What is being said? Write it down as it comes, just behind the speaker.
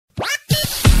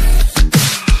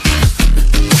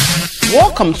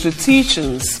Welcome to the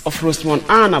teachings of Rosamond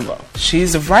Anaba. She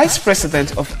is the Vice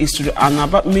President of Istudio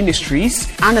Anaba Ministries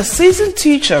and a seasoned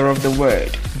teacher of the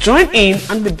Word. Join in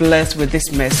and be blessed with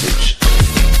this message.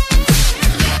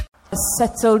 A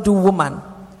settled woman.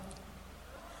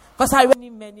 Because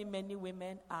many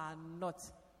women are not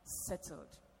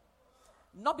settled.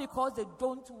 Not because they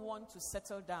don't want to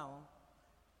settle down,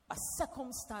 but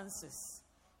circumstances,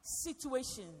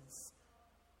 situations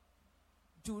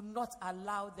do not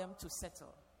allow them to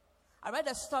settle. I read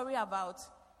a story about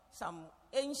some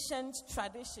ancient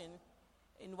tradition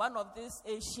in one of these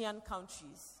Asian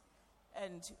countries.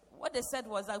 And what they said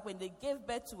was that when they gave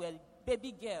birth to a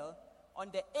baby girl,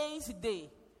 on the 8th day,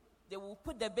 they will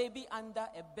put the baby under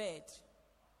a bed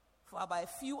for about a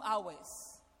few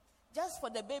hours, just for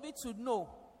the baby to know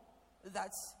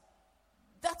that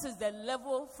that is the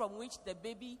level from which the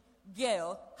baby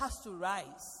girl has to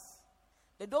rise.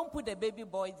 They don't put the baby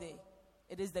boy there.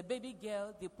 It is the baby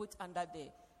girl they put under there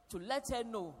to let her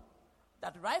know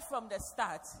that right from the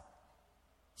start,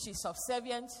 she's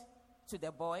subservient to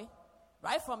the boy.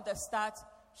 Right from the start,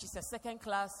 she's a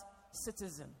second-class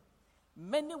citizen.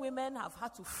 Many women have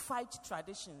had to fight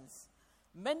traditions.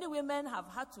 Many women have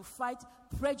had to fight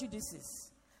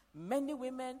prejudices. Many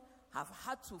women have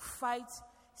had to fight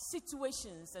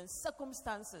situations and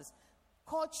circumstances,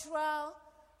 cultural,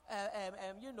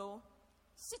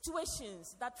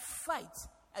 situations that fight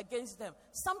against them.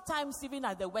 Sometimes even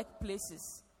at the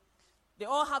workplaces. They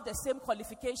all have the same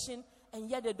qualification and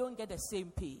yet they don't get the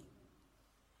same pay.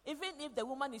 Even if the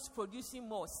woman is producing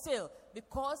more, still,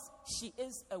 because she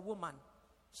is a woman,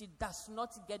 she does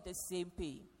not get the same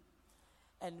pay.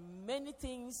 And many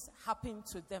things happen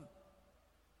to them.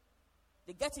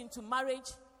 They get into marriage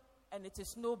and it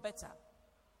is no better.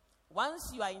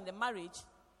 Once you are in the marriage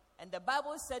and the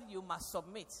Bible said you must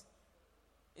submit,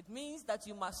 it means that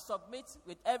you must submit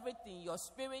with everything, your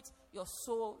spirit, your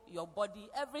soul, your body,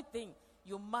 everything,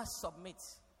 you must submit.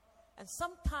 And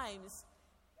sometimes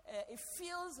it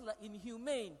feels like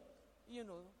inhumane,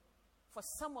 for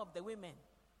some of the women.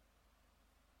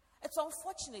 It's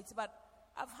unfortunate, but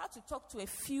I've had to talk to a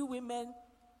few women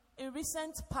in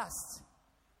recent past.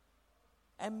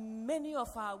 And many of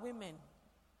our women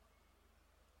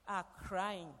are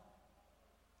crying.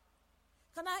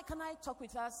 Can I talk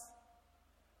with us,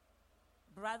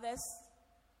 brothers?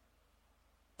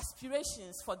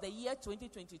 Aspirations for the year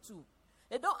 2022.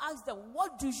 They don't ask them,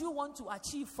 what do you want to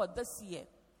achieve for this year?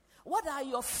 What are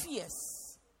your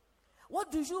fears?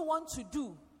 What do you want to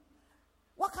do?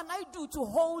 What can I do to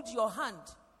hold your hand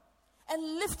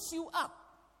and lift you up?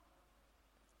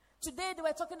 Today they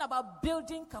were talking about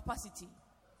building capacity.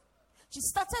 She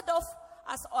started off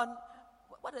as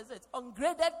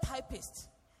ungraded typist.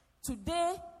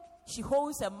 Today she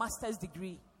holds a master's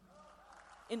degree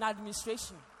in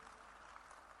administration.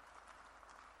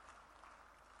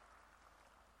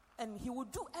 And he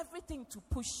would do everything to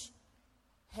push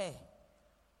her.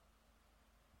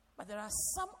 But there are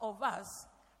some of us,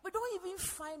 we don't even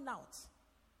find out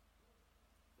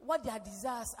what their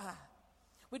desires are.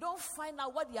 We don't find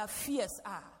out what their fears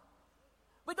are.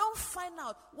 We don't find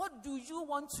out, what do you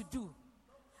want to do?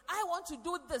 I want to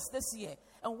do this year.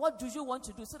 And what do you want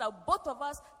to do? So that both of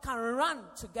us can run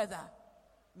together.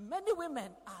 Many women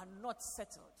are not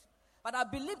settled. But I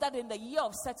believe that in the year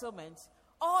of settlement,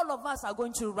 all of us are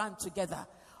going to run together.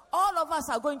 All of us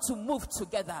are going to move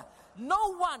together.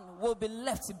 No one will be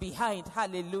left behind.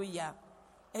 Hallelujah.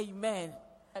 Amen.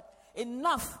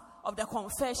 Enough of the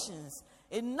confessions.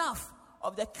 Enough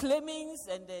of the claimings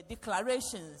and the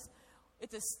declarations.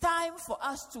 It is time for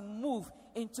us to move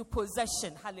into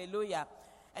possession. Hallelujah.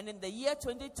 And in the year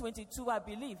 2022, I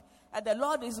believe that the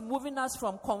Lord is moving us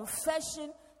from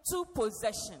confession to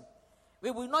possession.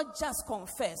 We will not just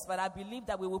confess, but I believe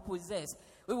that we will possess.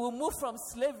 We will move from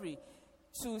slavery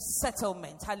to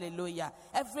settlement. Hallelujah.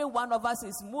 Every one of us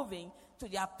is moving to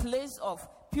their place of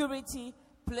purity,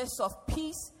 place of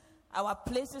peace, our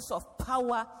places of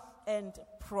power and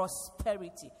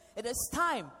prosperity. It is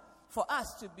time for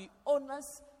us to be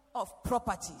owners of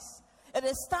properties. It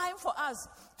is time for us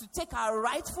to take our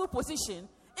rightful position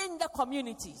in the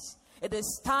communities. It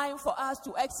is time for us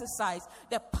to exercise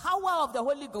the power of the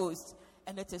Holy Ghost.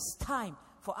 And it is time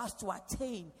for us to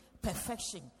attain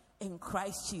perfection in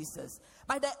Christ Jesus.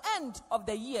 By the end of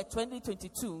the year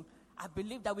 2022, I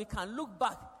believe that we can look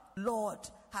back. Lord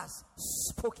has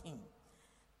spoken.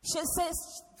 She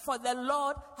says, for the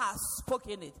Lord has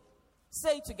spoken it.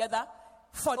 Say it together.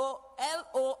 For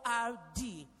Lord.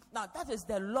 Now that is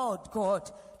the Lord God.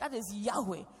 That is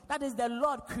Yahweh. That is the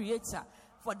Lord Creator.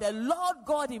 For the Lord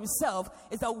God himself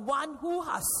is the one who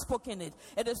has spoken it.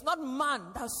 It is not man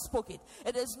that spoke it.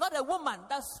 It is not a woman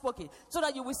that spoke it. So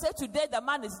that you will say today the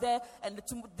man is there and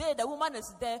today the woman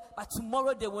is there, but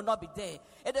tomorrow they will not be there.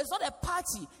 It is not a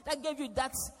party that gave you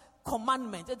that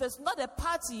commandment. It is not a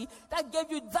party that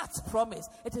gave you that promise.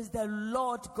 It is the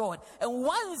Lord God. And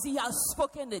once he has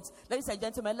spoken it, ladies and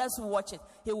gentlemen, let's watch it.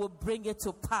 He will bring it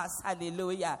to pass.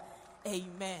 Hallelujah.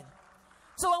 Amen.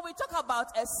 So when we talk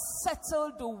about a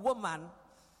settled woman,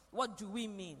 what do we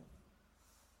mean?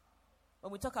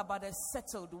 When we talk about a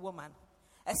settled woman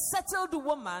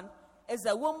is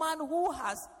a woman who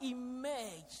has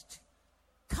emerged,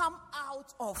 come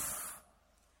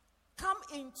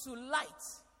into light,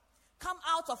 come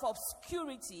out of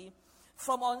obscurity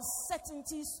from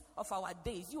uncertainties of our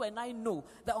days. You and I know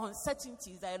the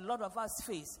uncertainties that a lot of us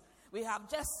face. We are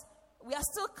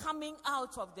still coming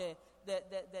out of the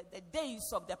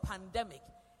days of the pandemic,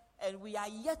 and we are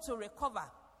yet to recover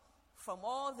from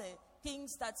all the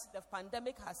things that the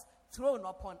pandemic has thrown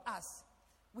upon us.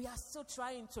 We are still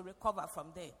trying to recover from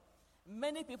there.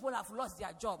 Many people have lost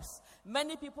their jobs.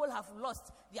 Many people have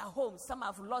lost their homes. Some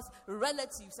have lost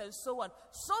relatives and so on.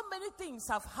 So many things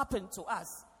have happened to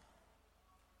us.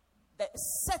 The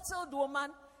settled woman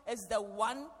is the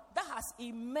one that has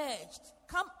emerged,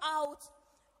 come out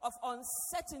of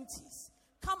uncertainties,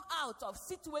 come out of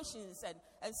situations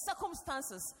and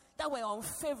circumstances that were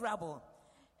unfavorable.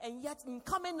 And yet in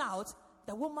coming out,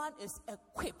 the woman is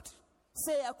equipped.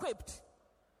 Say equipped.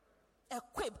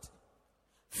 Equipped.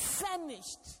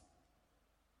 Furnished.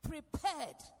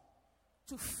 Prepared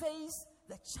to face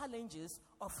the challenges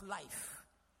of life.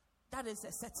 That is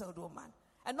a settled woman.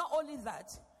 And not only that,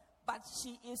 but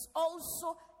she is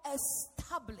also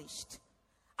established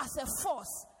as a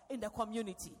force in the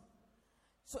community.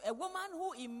 So a woman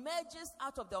who emerges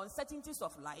out of the uncertainties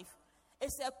of life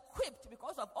is equipped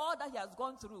because of all that he has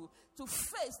gone through to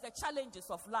face the challenges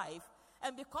of life.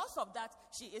 And because of that,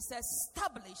 she is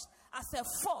established as a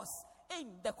force in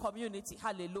the community.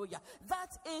 Hallelujah. That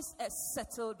is a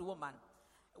settled woman.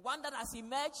 One that has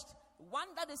emerged, one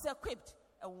that is equipped,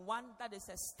 and one that is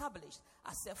established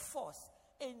as a force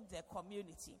in the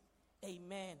community.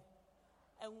 Amen.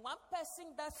 And one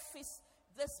person that fits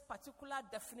this particular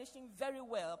definition very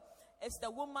well is the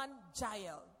woman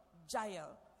Jael.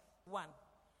 Jael. One.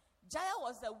 Jael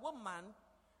was a woman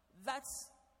that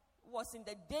was in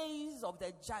the days of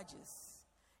the judges.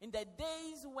 In the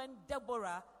days when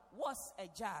Deborah was a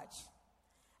judge.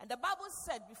 And the Bible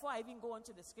said, before I even go on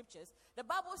to the scriptures, the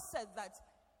Bible said that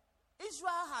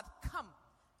Israel had come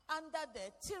under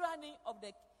the tyranny of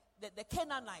the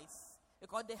Canaanites,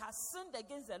 because they had sinned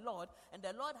against the Lord, and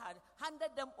the Lord had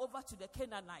handed them over to the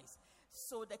Canaanites.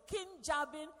 So the king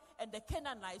Jabin and the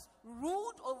Canaanites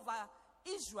ruled over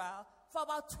Israel for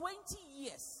about 20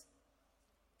 years.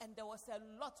 And there was a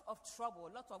lot of trouble,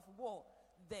 a lot of war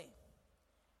there.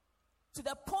 To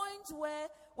the point where,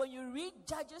 when you read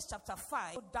Judges chapter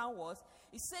 5 downwards,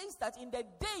 it says that in the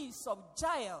days of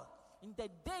Jael,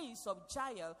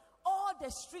 all the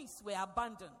streets were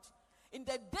abandoned. In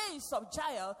the days of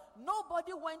Jael,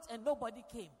 nobody went and nobody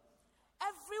came.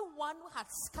 Everyone had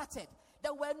scattered.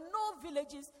 There were no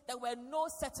villages, there were no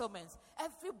settlements.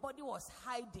 Everybody was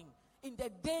hiding in the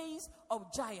days of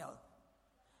Jael.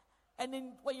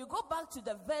 And when you go back to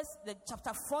the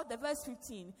chapter 4, the verse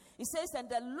 15, it says, and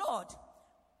the Lord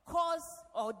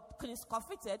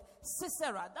comforted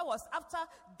Sisera. That was after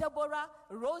Deborah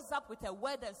rose up with a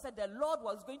word and said the Lord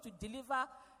was going to deliver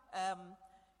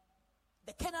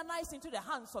the Canaanites into the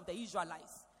hands of the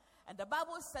Israelites. And the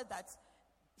Bible said that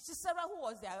Sisera, who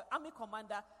was their army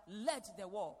commander, led the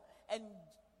war. And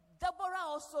Deborah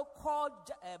also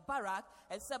called Barak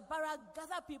and said, Barak,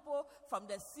 gather people from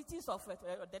the cities of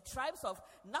the tribes of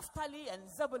Naphtali and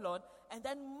Zebulun, and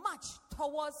then march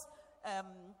towards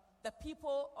the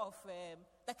people of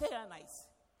the Canaanites.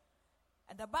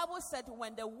 And the Bible said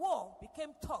when the war became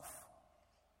tough,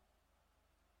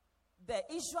 the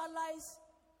Israelites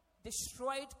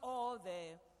destroyed all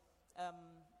the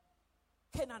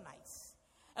Canaanites.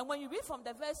 And when you read from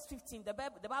the verse 15, the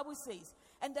Bible says,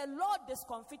 and the Lord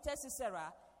discomfited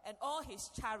Sisera and all his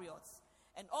chariots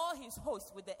and all his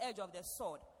hosts with the edge of the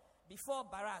sword before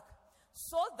Barak,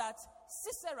 so that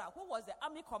Sisera, who was the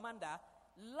army commander,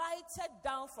 lighted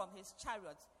down from his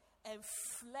chariot and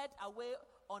fled away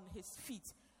on his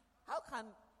feet.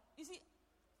 You see,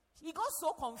 he got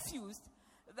so confused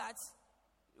that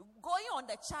going on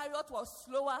the chariot was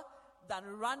slower than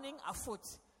running afoot.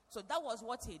 So that was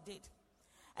what he did.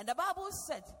 And the Bible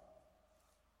said,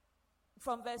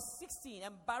 from verse 16,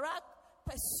 and Barak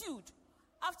pursued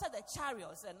after the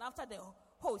chariots and after the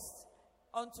hosts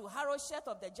unto Harosheth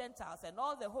of the Gentiles, and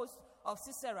all the host of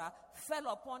Sisera fell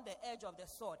upon the edge of the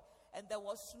sword, and there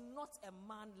was not a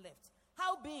man left.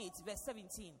 Howbeit, verse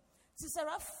 17,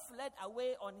 Sisera fled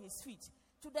away on his feet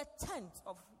to the tent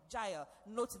of Jael.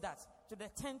 Note that, to the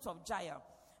tent of Jael,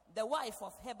 the wife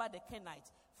of Heber the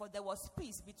Kenite, for there was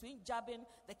peace between Jabin,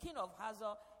 the king of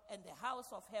Hazor, and the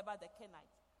house of Heber the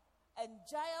Kenite. And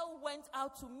Jael went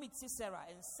out to meet Sisera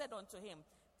and said unto him,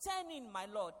 Turn in, my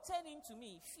lord, turn in to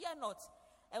me, fear not.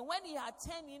 And when he had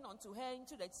turned in unto her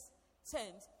into the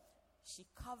tent, she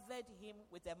covered him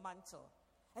with a mantle.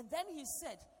 And then he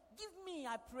said, Give me,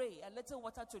 I pray, a little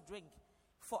water to drink,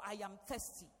 for I am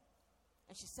thirsty.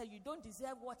 And she said, You don't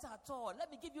deserve water at all.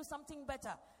 Let me give you something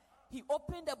better. He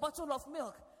opened a bottle of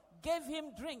milk, gave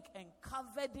him drink, and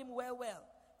covered him well.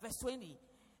 Verse 20.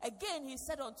 Again he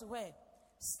said unto her,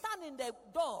 Stand in the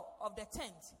door of the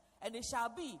tent, and it shall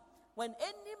be, when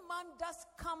any man does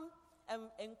come and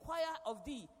inquire of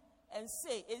thee, and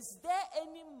say, Is there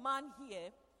any man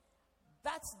here,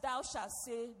 that thou shalt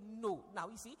say no. Now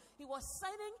you see, he was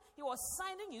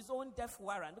signing his own death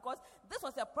warrant, because this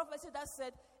was a prophecy that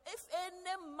said, if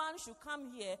any man should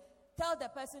come here, tell the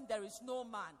person there is no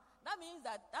man. That means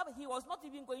that he was not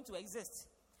even going to exist.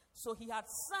 So he had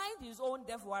signed his own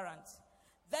death warrant.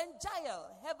 Then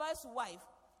Jael, Heber's wife,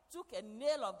 took a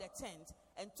nail of the tent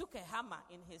and took a hammer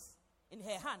in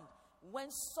her hand,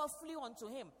 went softly unto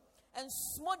him, and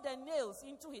smote the nails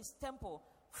into his temple,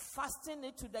 fastening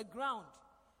it to the ground.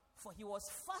 For he was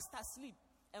fast asleep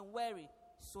and weary,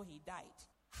 so he died.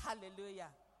 Hallelujah.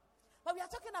 But we are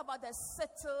talking about the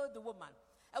settled woman,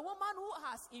 a woman who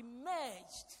has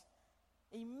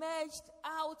emerged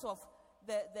out of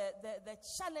the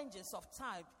challenges of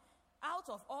time, out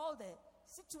of all the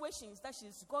situations that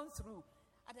she's gone through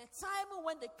at a time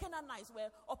when the Canaanites were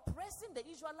oppressing the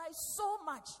Israelites so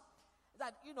much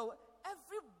that,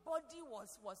 everybody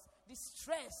was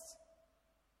distressed.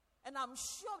 And I'm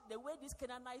sure the way these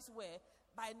Canaanites were,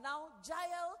 by now,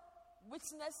 Jael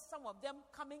witnessed some of them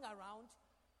coming around,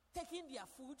 taking their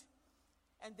food,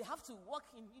 and they have to walk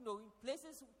in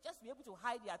places just to be able to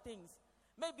hide their things.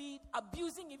 Maybe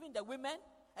abusing even the women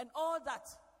and all that.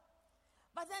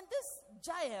 But then this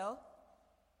Jael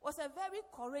was a very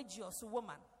courageous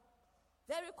woman.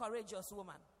 Very courageous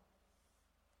woman.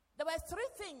 There were three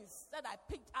things that I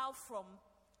picked out from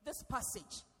this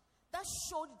passage that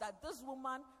showed that this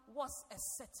woman was a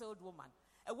settled woman.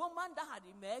 A woman that had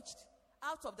emerged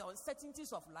out of the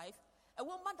uncertainties of life. A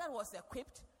woman that was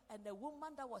equipped. And a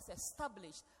woman that was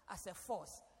established as a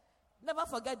force. Never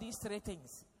forget these three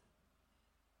things.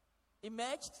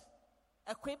 Emerged,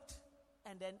 equipped,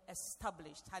 and then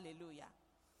established. Hallelujah.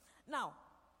 Now,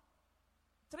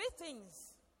 three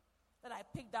things that I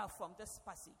picked out from this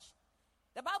passage.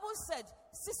 The Bible said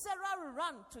Sisera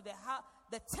ran to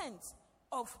the tent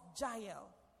of Jael.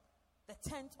 The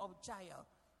tent of Jael.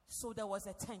 So there was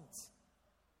a tent.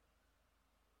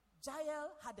 Jael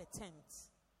had a tent.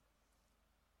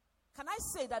 Can I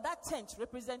say that tent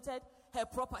represented her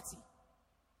property?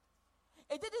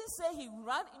 It didn't say he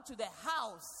ran into the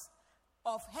house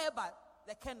of Heber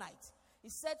the Kenite. He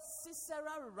said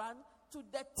Sisera ran to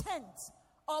the tent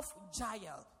of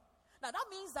Jael. Now that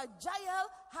means that Jael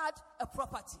had a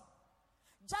property.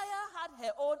 Jael had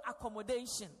her own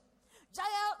accommodation.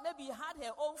 Jael maybe had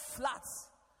her own flat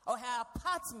or her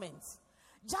apartment.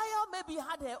 Jael maybe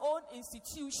had her own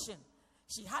institution.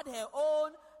 She had her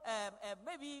own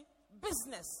maybe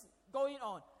business going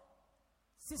on.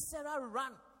 Sisera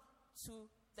ran to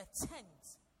the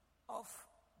tent of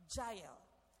Jael.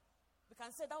 We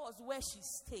can say that was where she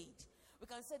stayed. We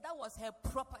can say that was her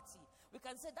property. We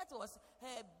can say that was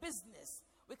her business.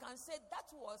 We can say that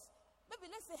was,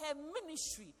 maybe let's say her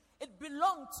ministry. It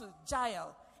belonged to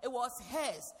Jael. It was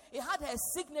hers. It had her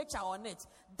signature on it.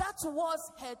 That was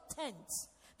her tent.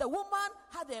 The woman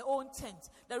had her own tent.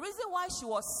 The reason why she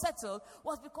was settled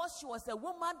was because she was a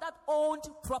woman that owned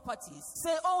properties.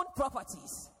 Say owned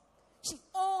properties. She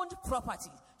owned property.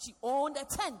 She owned a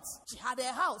tent. She had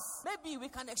a house. Maybe we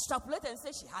can extrapolate and say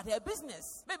she had her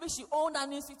business. Maybe she owned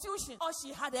an institution. Or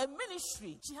she had a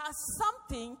ministry. She has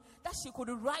something that she could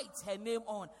write her name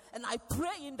on. And I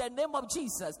pray in the name of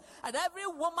Jesus, and every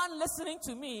woman listening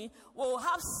to me will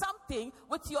have something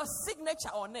with your signature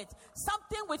on it.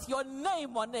 Something with your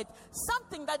name on it.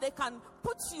 Something that they can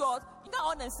put your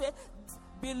on and say,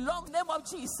 belong in the name of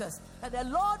Jesus. And the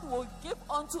Lord will give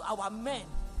unto our men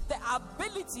the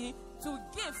ability to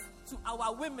give to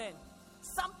our women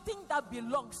something that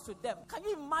belongs to them. Can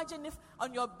you imagine if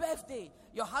on your birthday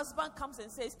your husband comes and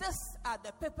says, "These are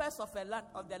the papers of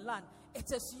the land.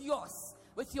 It is yours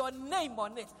with your name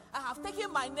on it. I have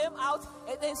taken my name out.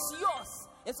 It is yours."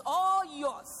 It's all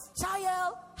yours.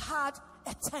 Jael had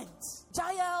a tent.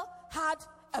 Jael had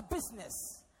a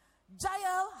business.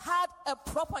 Jael had a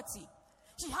property.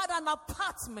 She had an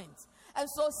apartment. And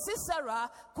so Sisera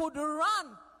could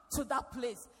run to that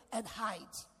place and hide.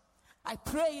 I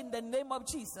pray in the name of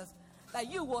Jesus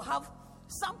that you will have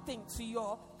something to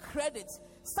your credit,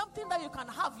 something that you can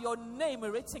have your name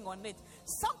written on it,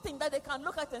 something that they can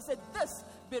look at and say, this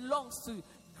belongs to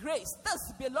Grace,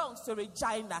 this belongs to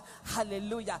Regina.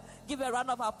 Hallelujah. Give a round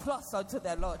of applause unto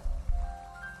the Lord.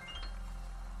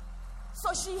 So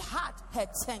she had her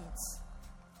tent.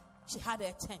 She had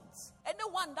her tent.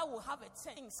 Anyone that will have a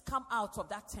tent, things come out of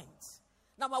that tent.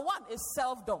 Number one is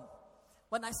self-dom.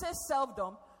 When I say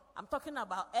self-dom, I'm talking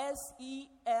about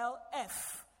SELFDOM.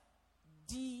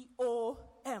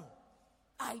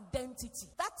 Identity.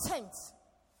 That tent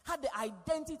had the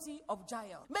identity of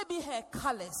Jael. Maybe her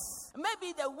colors.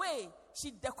 Maybe the way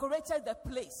she decorated the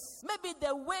place. Maybe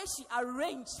the way she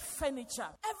arranged furniture.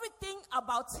 Everything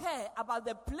about her, about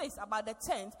the place, about the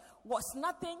tent was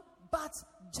nothing but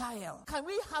Jael. Can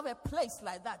we have a place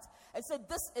like that and say,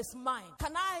 this is mine?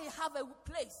 Can I have a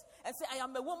place and say, I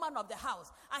am a woman of the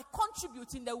house? I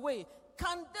contribute in the way.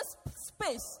 Can this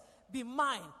space be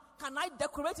mine? Can I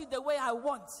decorate it the way I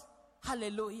want?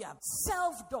 Hallelujah.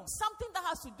 Self-dom. Something that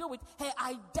has to do with her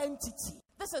identity.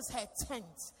 This is her tent.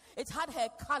 It had her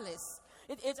colors.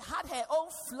 It had her own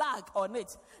flag on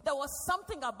it. There was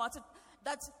something about it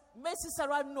that made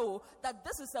Sisera know that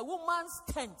this is a woman's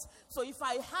tent. So if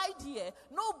I hide here,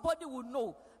 nobody will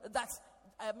know that,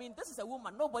 this is a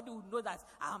woman. Nobody will know that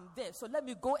I'm there. So let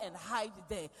me go and hide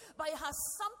there. But it has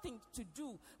something to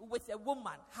do with a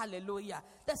woman. Hallelujah.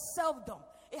 The self-dom.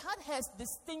 It had her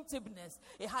distinctiveness.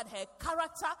 It had her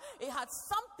character. It had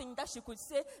something that she could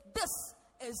say, this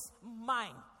is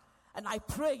mine. And I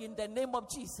pray in the name of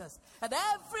Jesus that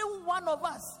every one of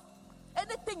us,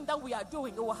 anything that we are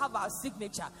doing, it will have our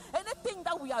signature. Anything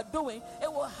that we are doing, it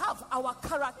will have our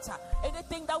character.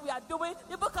 Anything that we are doing,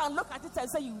 people can look at it and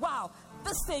say, wow,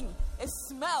 this thing, it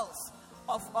smells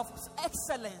of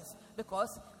excellence,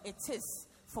 because it is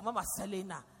for Mama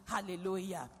Selena.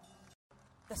 Hallelujah.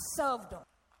 The self-dom.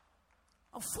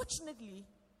 Unfortunately,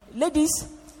 ladies,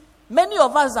 many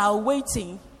of us are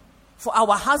waiting for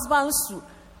our husbands to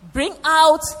bring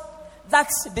out that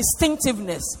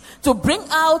distinctiveness, to bring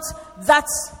out that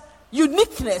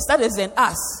uniqueness that is in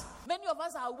us. Many of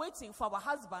us are waiting for our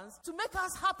husbands to make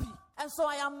us happy. And so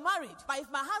I am married. But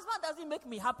if my husband doesn't make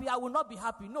me happy, I will not be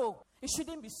happy. No, it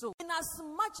shouldn't be so. In as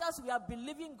much as we are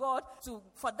believing God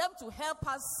for them to help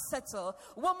us settle,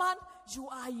 woman, you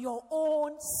are your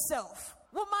own self.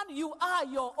 Woman, you are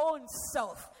your own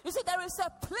self. You see, there is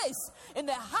a place in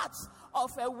the heart of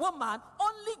a woman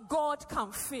only God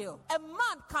can fill. A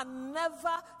man can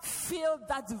never fill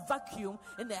that vacuum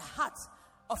in the heart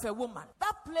of a woman.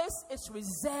 That place is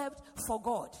reserved for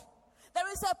God.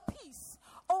 There is a peace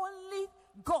only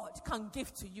God can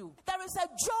give to you. There is a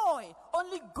joy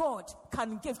only God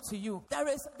can give to you. There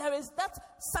is that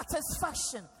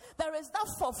satisfaction. There is that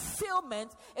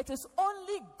fulfillment. It is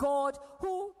only God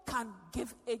who can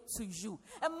give it to you.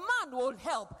 A man will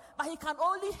help, but he can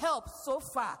only help so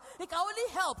far. He can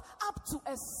only help up to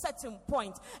a certain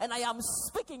point. And I am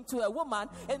speaking to a woman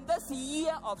in this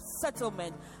year of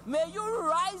settlement. May you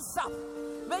rise up.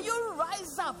 May you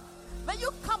rise up. May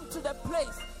you come to the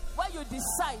place where you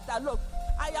decide that, look,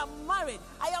 I am married.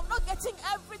 I am not getting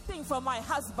everything from my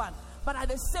husband. But at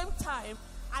the same time,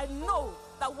 I know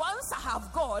that once I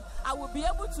have God, I will be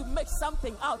able to make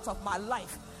something out of my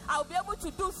life. I'll be able to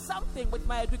do something with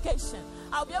my education.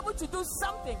 I'll be able to do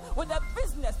something with the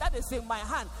business that is in my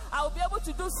hand. I'll be able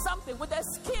to do something with the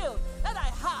skill that I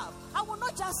have. I will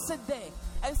not just sit there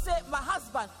and say, my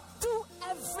husband, do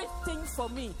everything for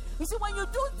me. You see, when you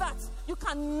do that, you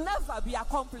can never be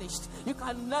accomplished. You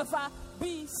can never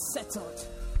be settled.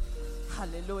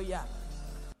 Hallelujah.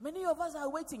 Many of us are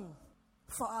waiting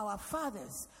for our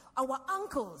fathers, our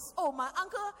uncles. Oh, my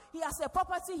uncle, he has a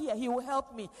property here. He will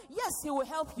help me. Yes, he will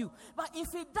help you. But if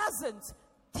he doesn't,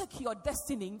 take your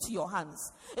destiny into your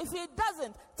hands. If he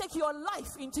doesn't, take your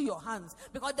life into your hands.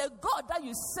 Because the God that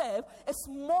you serve is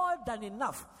more than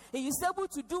enough. He is able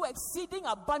to do exceeding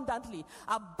abundantly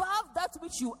above that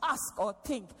which you ask or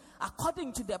think,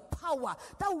 according to the power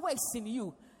that works in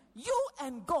you. You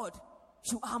and God,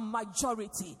 you are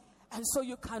majority. And so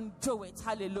you can do it.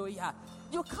 Hallelujah.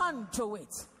 You can't do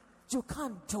it. You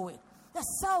can't do it. The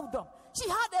self-dom. She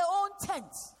had her own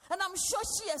tent. And I'm sure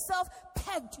she herself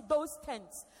pegged those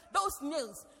tents, those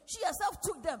nails. She herself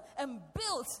took them and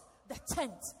built the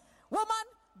tent. Woman,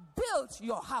 build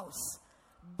your house.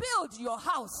 Build your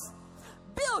house.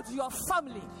 Build your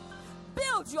family.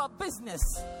 Build your business.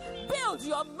 Build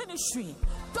your ministry.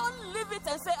 Don't leave it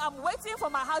and say, I'm waiting for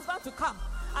my husband to come.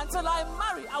 Until I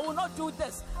marry, I will not do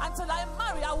this. Until I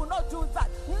marry, I will not do that.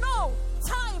 No,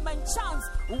 time and chance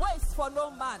waits for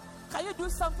no man. Can you do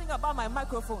something about my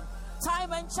microphone?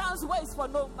 Time and chance waits for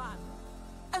no man.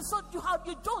 And so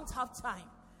you don't have time.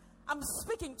 I'm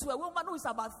speaking to a woman who is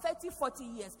about 30, 40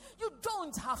 years. You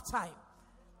don't have time.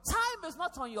 Time is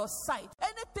not on your side.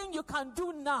 Anything you can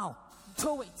do now,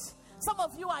 do it. Some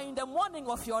of you are in the morning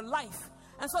of your life.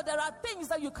 And so there are things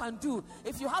that you can do.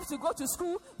 If you have to go to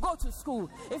school, go to school.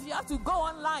 If you have to go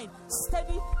online,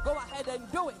 study, go ahead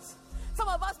and do it. Some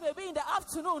of us may be in the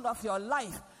afternoon of your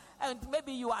life. And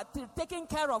maybe you are taking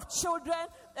care of children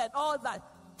and all that.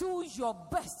 Do your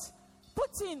best.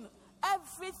 Put in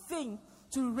everything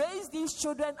to raise these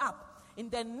children up in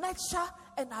the nurture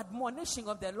and admonition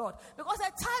of the Lord. Because a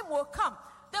time will come,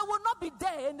 they will not be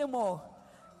there anymore.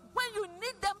 When you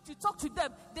need them to talk to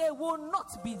them, they will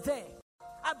not be there.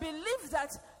 I believe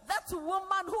that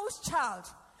woman whose child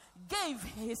gave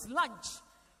his lunch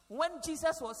when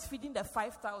Jesus was feeding the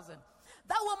 5,000,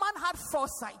 that woman had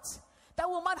foresight. That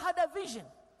woman had a vision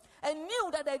and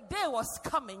knew that a day was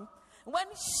coming when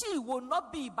she will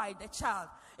not be by the child.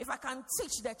 If I can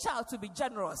teach the child to be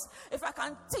generous, if I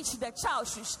can teach the child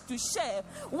to share,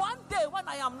 one day when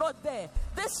I am not there,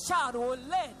 this child will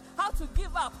learn how to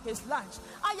give up his lunch.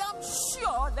 I am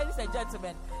sure, ladies and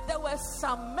gentlemen, there were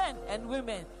some men and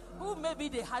women who maybe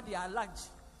they had their lunch,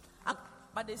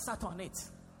 but they sat on it.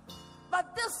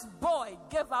 But this boy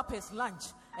gave up his lunch,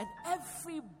 and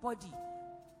everybody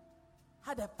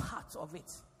had a part of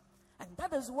it. And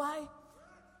that is why,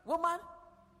 woman,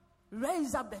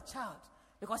 raise up the child.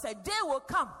 Because a day will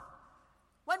come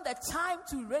when the time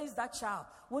to raise that child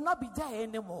will not be there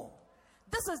anymore.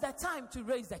 This is the time to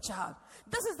raise the child.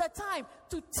 This is the time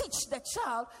to teach the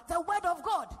child the word of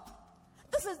God.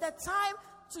 This is the time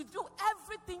to do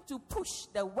everything to push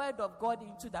the word of God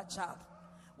into that child.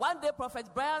 One day, Prophet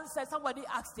Brian said, somebody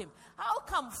asked him, how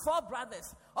come 4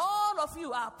 brothers, all of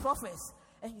you are prophets?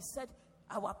 And he said,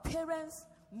 our parents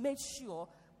made sure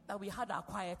that we had our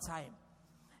quiet time.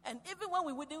 And even when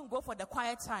we wouldn't go for the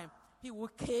quiet time, he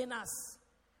would cane us.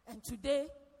 And today,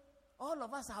 all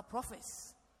of us are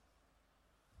prophets.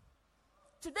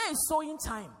 Today is sowing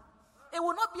time. It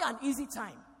will not be an easy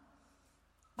time.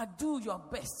 But do your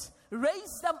best.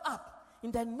 Raise them up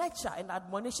in the nature and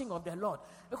admonition of the Lord.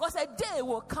 Because a day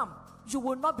will come, you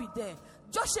will not be there.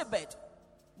 Jochebed,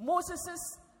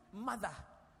 Moses' mother,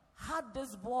 had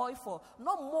this boy for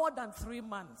no more than 3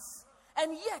 months.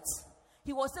 And yet,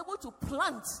 he was able to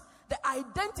plant the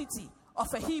identity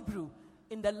of a Hebrew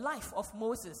in the life of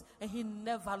Moses. And he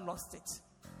never lost it.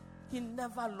 He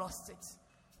never lost it.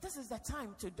 This is the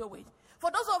time to do it.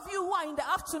 For those of you who are in the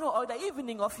afternoon or the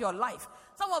evening of your life,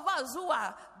 some of us who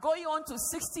are going on to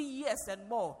 60 years and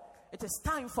more, it is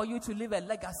time for you to leave a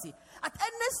legacy. At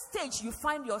any stage you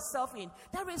find yourself in,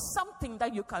 there is something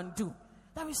that you can do.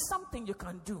 There is something you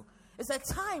can do. It's a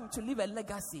time to leave a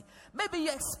legacy. Maybe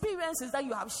your experiences that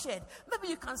you have shared, maybe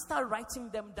you can start writing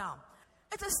them down.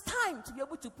 It is time to be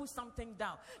able to put something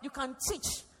down. You can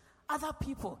teach other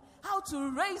people how to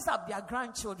raise up their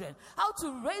grandchildren, how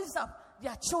to raise up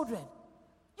their children.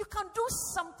 You can do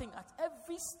something at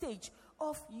every stage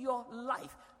of your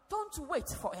life. Don't wait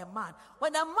for a man.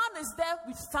 When a man is there,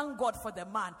 we thank God for the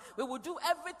man. We will do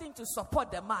everything to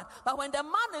support the man. But when the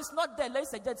man is not there,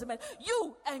 ladies and gentlemen,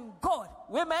 you and God,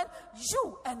 women,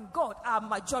 you and God are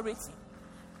majority.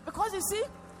 Because you see,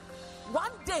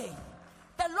 one day,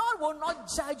 the Lord will not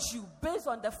judge you based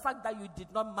on the fact that you did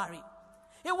not marry.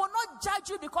 He will not judge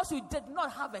you because you did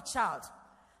not have a child.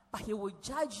 But he will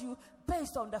judge you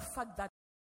based on the fact that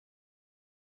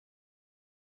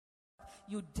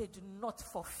you did not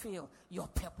fulfill your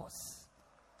purpose.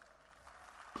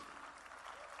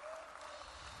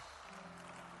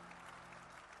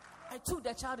 I took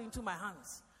the child into my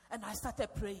hands and I started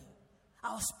praying.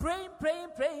 I was praying.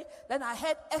 Then I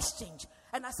heard exchange.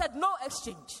 And I said, no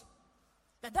exchange.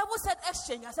 The devil said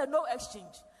exchange. I said, no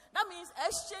exchange. That means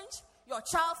exchange your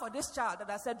child for this child.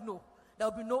 And I said, no, there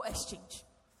will be no exchange.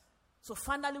 So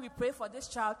finally we prayed for this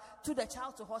child, took the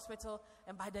child to hospital,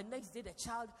 and by the next day the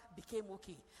child became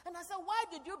okay. And I said, why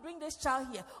did you bring this child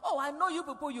here? Oh, I know you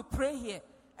people, you pray here.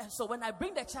 And so when I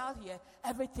bring the child here,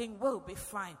 everything will be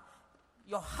fine.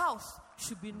 Your house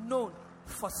should be known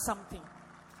for something.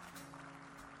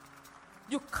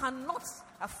 You cannot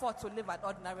afford to live an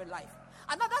ordinary life.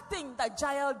 Another thing that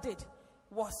Jael did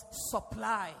was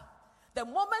supply. The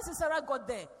moment Sisera got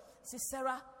there,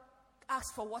 Sisera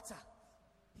asked for water.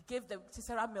 He gave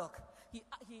Sisera milk.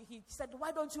 he said,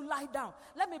 why don't you lie down?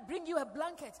 Let me bring you a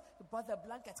blanket. He brought the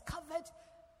blanket, covered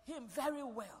him very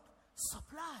well.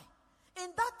 Supply. In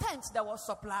that tent, there was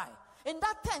supply. In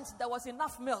that tent, there was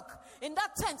enough milk. In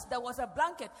that tent, there was a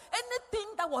blanket. Anything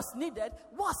that was needed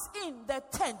was in the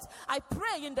tent. I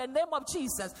pray in the name of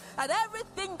Jesus that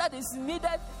everything that is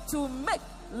needed to make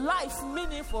life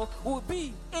meaningful will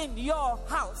be in your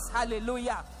house.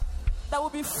 Hallelujah. There will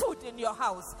be food in your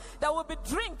house. There will be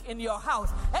drink in your house.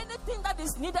 Anything that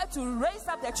is needed to raise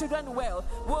up the children well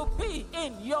will be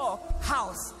in your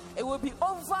house. It will be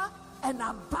over and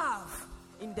above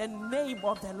in the name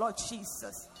of the Lord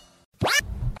Jesus.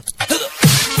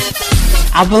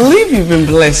 I believe you've been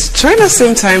blessed. Join us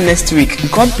same time next week.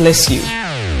 God bless you.